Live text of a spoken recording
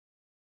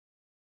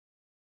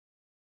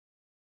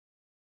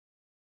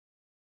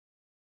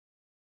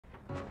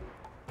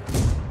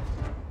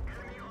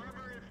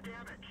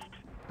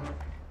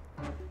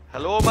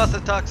Hello, Mass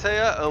Attacks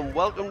here, and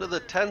welcome to the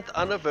 10th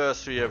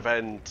anniversary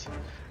event.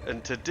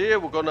 And today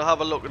we're going to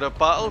have a look at a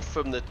battle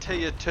from the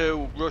Tier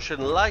 2 Russian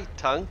light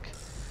tank,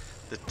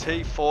 the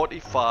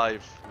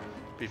T-45.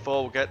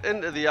 Before we get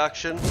into the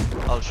action,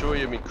 I'll show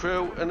you my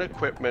crew and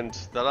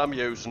equipment that I'm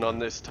using on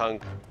this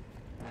tank.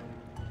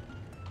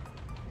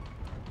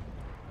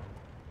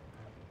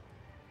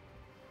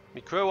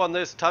 My crew on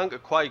this tank are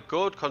quite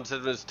good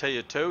considering it's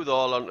Tier 2, they're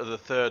all onto the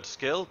 3rd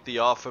skill. They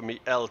are for me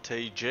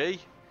LTG.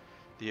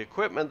 The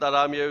equipment that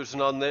I'm using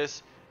on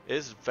this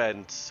is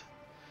vents.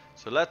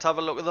 So let's have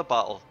a look at the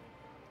battle.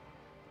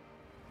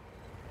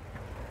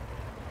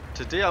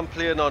 Today I'm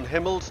playing on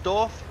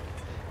Himmelsdorf.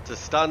 It's a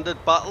standard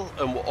battle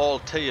and we're all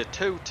Tier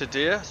 2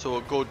 today, so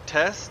a good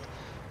test.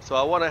 So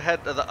I want to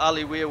head to the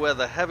alleyway where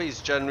the heavies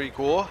generally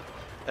go,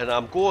 and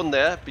I'm going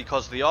there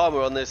because the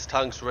armour on this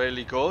tank's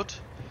really good.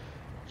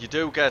 You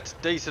do get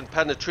decent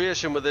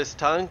penetration with this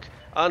tank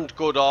and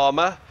good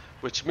armour,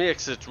 which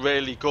makes it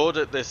really good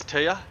at this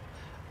tier.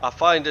 I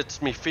find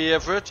it's my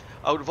favourite.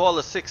 Out of all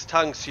the 6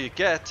 tanks you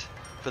get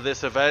for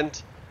this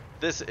event,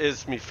 this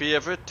is my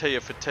favourite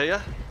tier for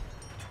tier.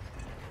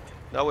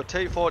 Now with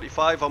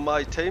T-45 on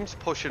my team's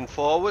pushing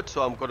forward,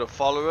 so I'm going to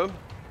follow him.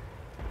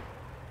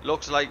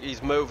 Looks like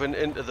he's moving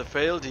into the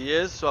field, he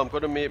is, so I'm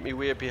going to make my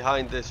way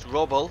behind this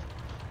rubble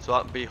so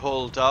I can be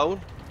hulled down.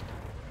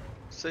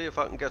 See if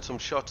I can get some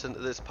shots into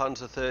this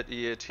Panzer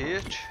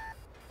 38H.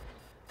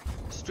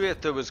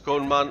 Straight through his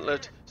gun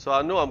mantlet, so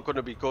I know I'm going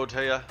to be good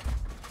here.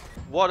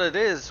 What it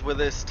is with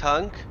this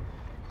tank,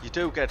 you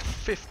do get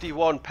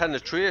 51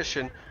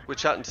 penetration,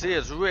 which I can see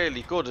is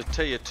really good at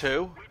tier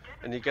 2,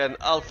 and you get an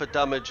alpha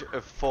damage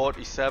of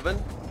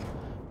 47.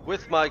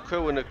 With my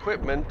crew and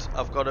equipment,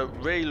 I've got a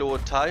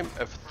reload time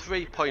of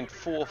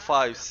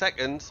 3.45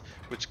 seconds,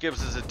 which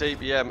gives us a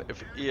DPM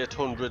of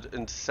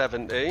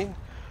 817.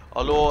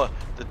 Although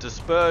the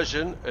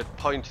dispersion at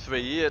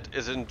 0.38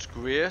 isn't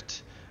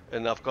great,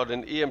 and I've got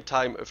an aim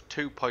time of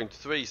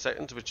 2.3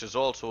 seconds, which is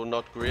also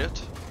not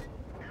great.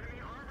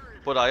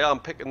 But I am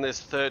picking this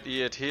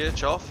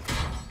 38H off.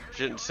 As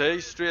you can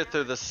see, straight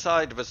through the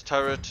side of his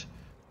turret,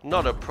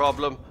 not a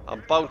problem.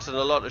 I'm bouncing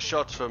a lot of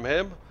shots from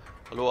him,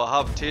 although I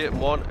have taken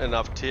one and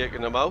I've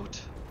taken him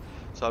out.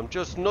 So I'm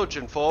just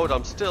nudging forward,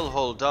 I'm still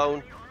hulled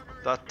down.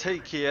 That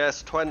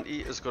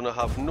TKS-20 is going to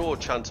have no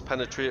chance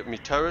penetrating my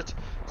turret,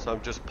 so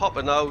I'm just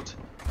popping out,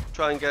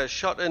 try and get a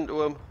shot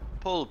into him,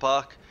 pull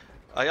back.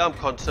 I am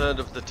concerned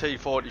of the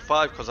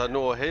T-45 because I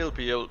know he'll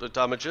be able to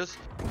damage us.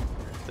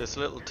 This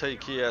little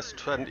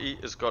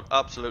TKS-20 has got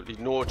absolutely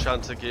no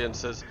chance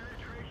against us.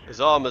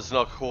 His armour's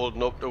not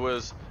holding up to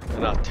us,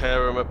 and I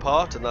tear him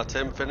apart, and that's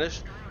him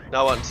finished.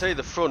 Now I can see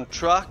the front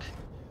track.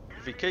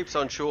 If he keeps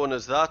on showing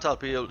us that, I'll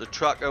be able to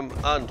track him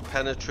and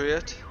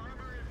penetrate.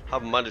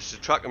 Haven't managed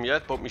to track him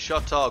yet, but my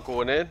shots are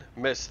going in.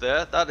 Missed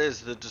there. That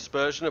is the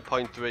dispersion of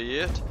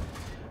 0.38.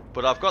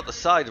 But I've got the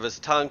side of his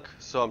tank,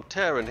 so I'm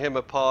tearing him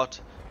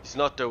apart. He's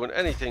not doing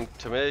anything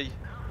to me.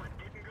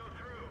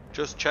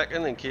 Just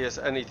checking in case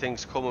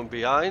anything's coming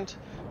behind,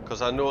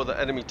 because I know the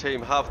enemy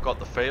team have got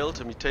the field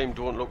and my team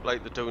don't look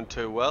like they're doing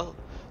too well.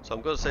 So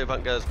I'm going to see if I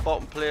can get his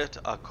bottom plate.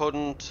 I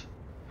couldn't.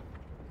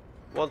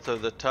 One through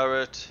the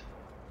turret.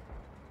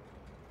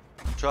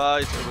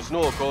 Tried, it was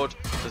no good.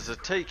 There's a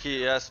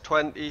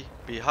TKS-20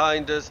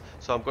 behind us,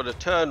 so I'm going to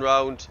turn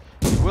round.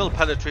 He will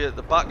penetrate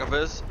the back of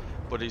us,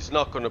 but he's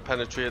not going to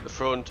penetrate the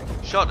front.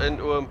 Shot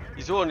into him.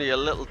 He's only a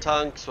little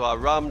tank, so I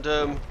rammed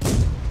him.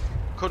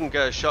 Couldn't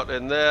get a shot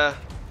in there.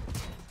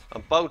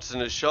 I'm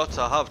bouncing his shots.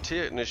 I have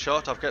taken a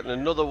shot. I'm getting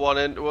another one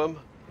into him.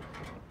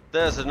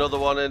 There's another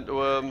one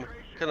into him.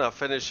 Can I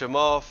finish him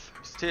off?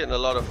 He's taking a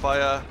lot of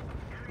fire.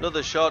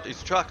 Another shot.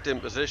 He's tracked in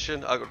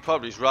position. I could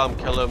probably ram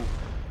kill him,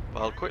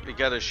 but I'll quickly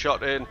get a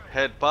shot in,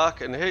 head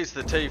back, and here's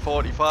the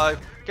T-45.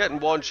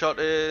 Getting one shot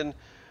in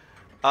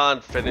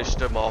and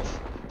finished him off.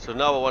 So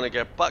now I want to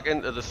get back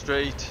into the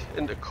street,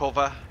 into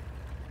cover.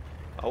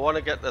 I want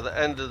to get to the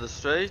end of the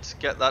street,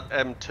 get that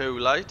M2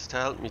 light to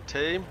help me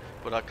team,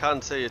 but I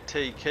can see a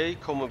TK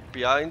coming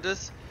behind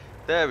us.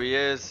 There he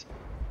is.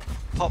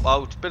 Pop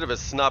out, bit of a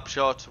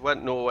snapshot,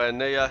 went nowhere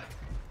near.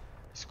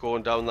 He's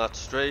going down that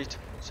street.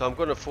 So I'm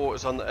going to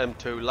focus on the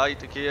M2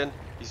 light again.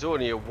 He's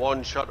only a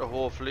one-shotter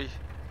hopefully.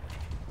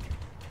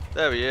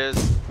 There he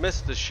is.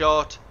 Missed the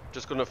shot.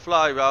 Just going to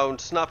fly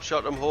around,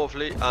 snapshot him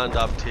hopefully, and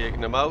I've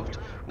taken him out.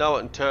 Now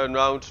I can turn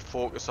around,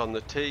 focus on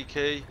the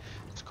TK.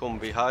 It's come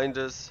behind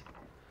us.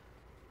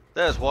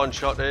 There's one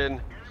shot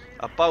in.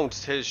 I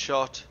bounced his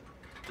shot.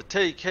 The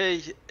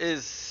TK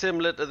is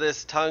similar to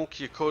this tank,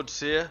 you could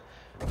say,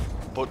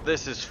 but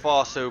this is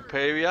far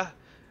superior.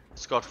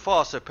 It's got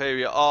far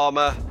superior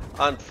armour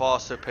and far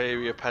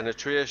superior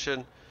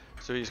penetration,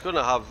 so he's going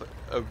to have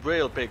a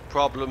real big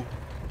problem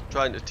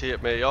trying to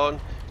take me on.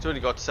 He's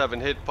only got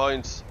 7 hit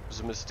points. It was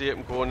a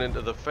mistake going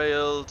into the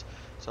field,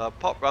 so I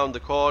pop round the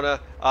corner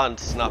and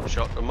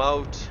snapshot him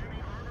out.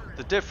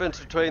 The difference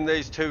between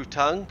these two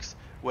tanks,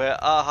 where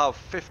I have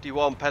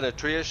 51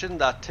 penetration,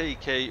 that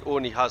TK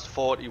only has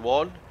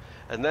 41.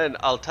 And then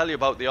I'll tell you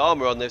about the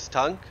armour on this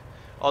tank.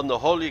 On the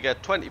hull you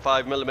get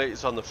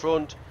 25mm on the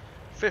front,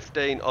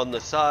 15 on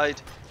the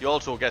side. You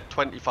also get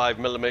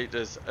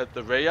 25mm at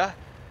the rear.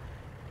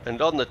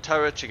 And on the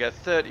turret you get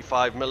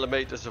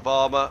 35mm of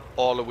armour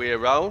all the way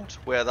around,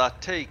 where that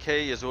T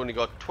key has only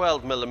got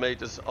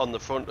 12mm on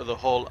the front of the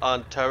hull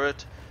and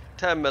turret,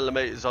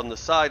 10mm on the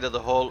side of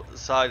the hull,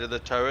 side of the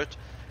turret.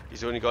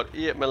 He's only got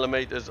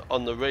 8mm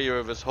on the rear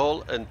of his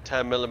hull and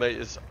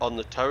 10mm on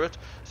the turret.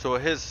 So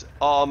his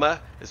armour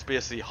is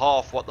basically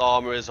half what the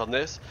armour is on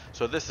this.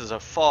 So this is a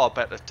far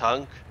better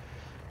tank.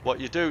 What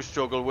you do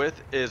struggle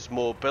with is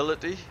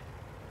mobility,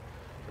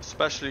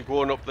 especially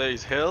going up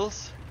these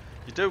hills.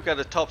 You do get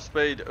a top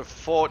speed of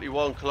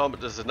 41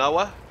 kilometers an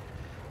hour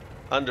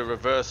and a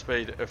reverse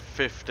speed of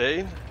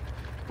 15,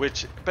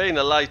 which, being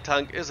a light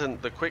tank,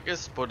 isn't the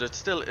quickest, but it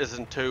still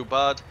isn't too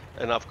bad.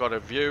 And I've got a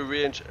view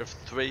range of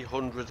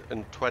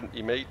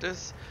 320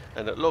 meters,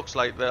 and it looks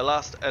like the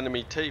last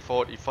enemy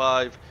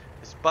T-45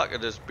 is back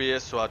at his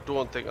base, so I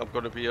don't think I'm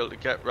going to be able to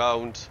get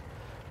round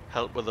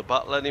help with the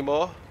battle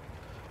anymore.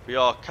 We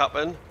are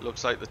capping.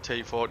 Looks like the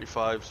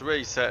T-45's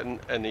resetting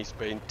and he's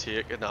been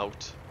taken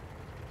out.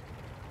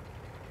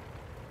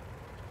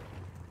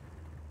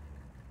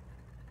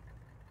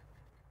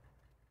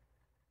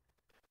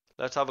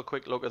 Let's have a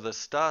quick look at the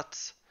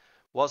stats.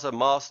 Was a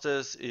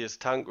Masters, he is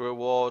Tanker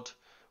Award.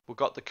 We've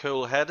got the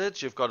cool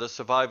headage. You've got to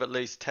survive at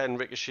least 10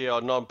 ricochet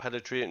or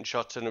non-penetrating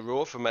shots in a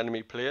row from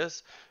enemy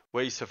players.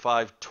 We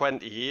survived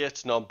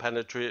 28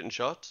 non-penetrating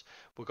shots.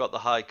 We've got the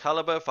high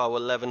caliber for our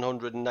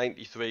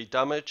 1193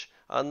 damage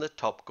and the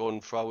top gun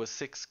for our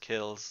 6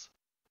 kills.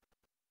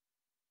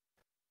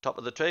 Top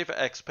of the tree for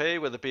XP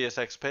with a base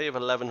XP of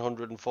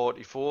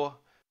 1144.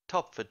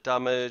 Top for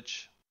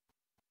damage.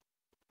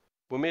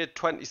 We made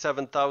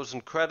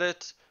 27,000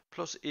 credits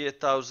plus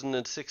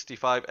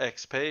 8,065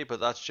 XP, but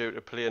that's due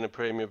to playing a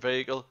premium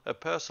vehicle, a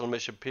personal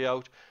mission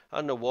payout,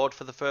 and an award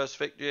for the first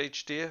victory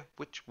each day,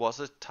 which was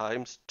at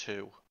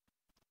 ×2.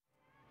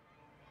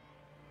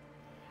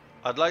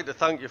 I'd like to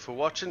thank you for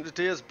watching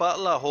today's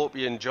battle. I hope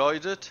you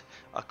enjoyed it.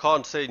 I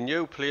can't see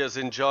new players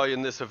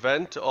enjoying this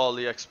event, all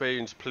the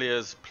experienced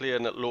players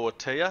playing at lower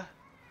tier.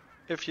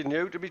 If you're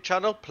new to my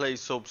channel,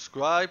 please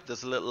subscribe.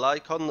 There's a little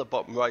icon in the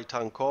bottom right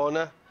hand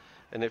corner.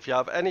 And if you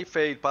have any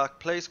feedback,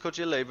 please could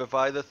you leave it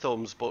via the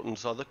thumbs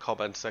buttons or the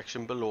comment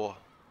section below.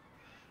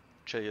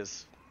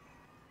 Cheers.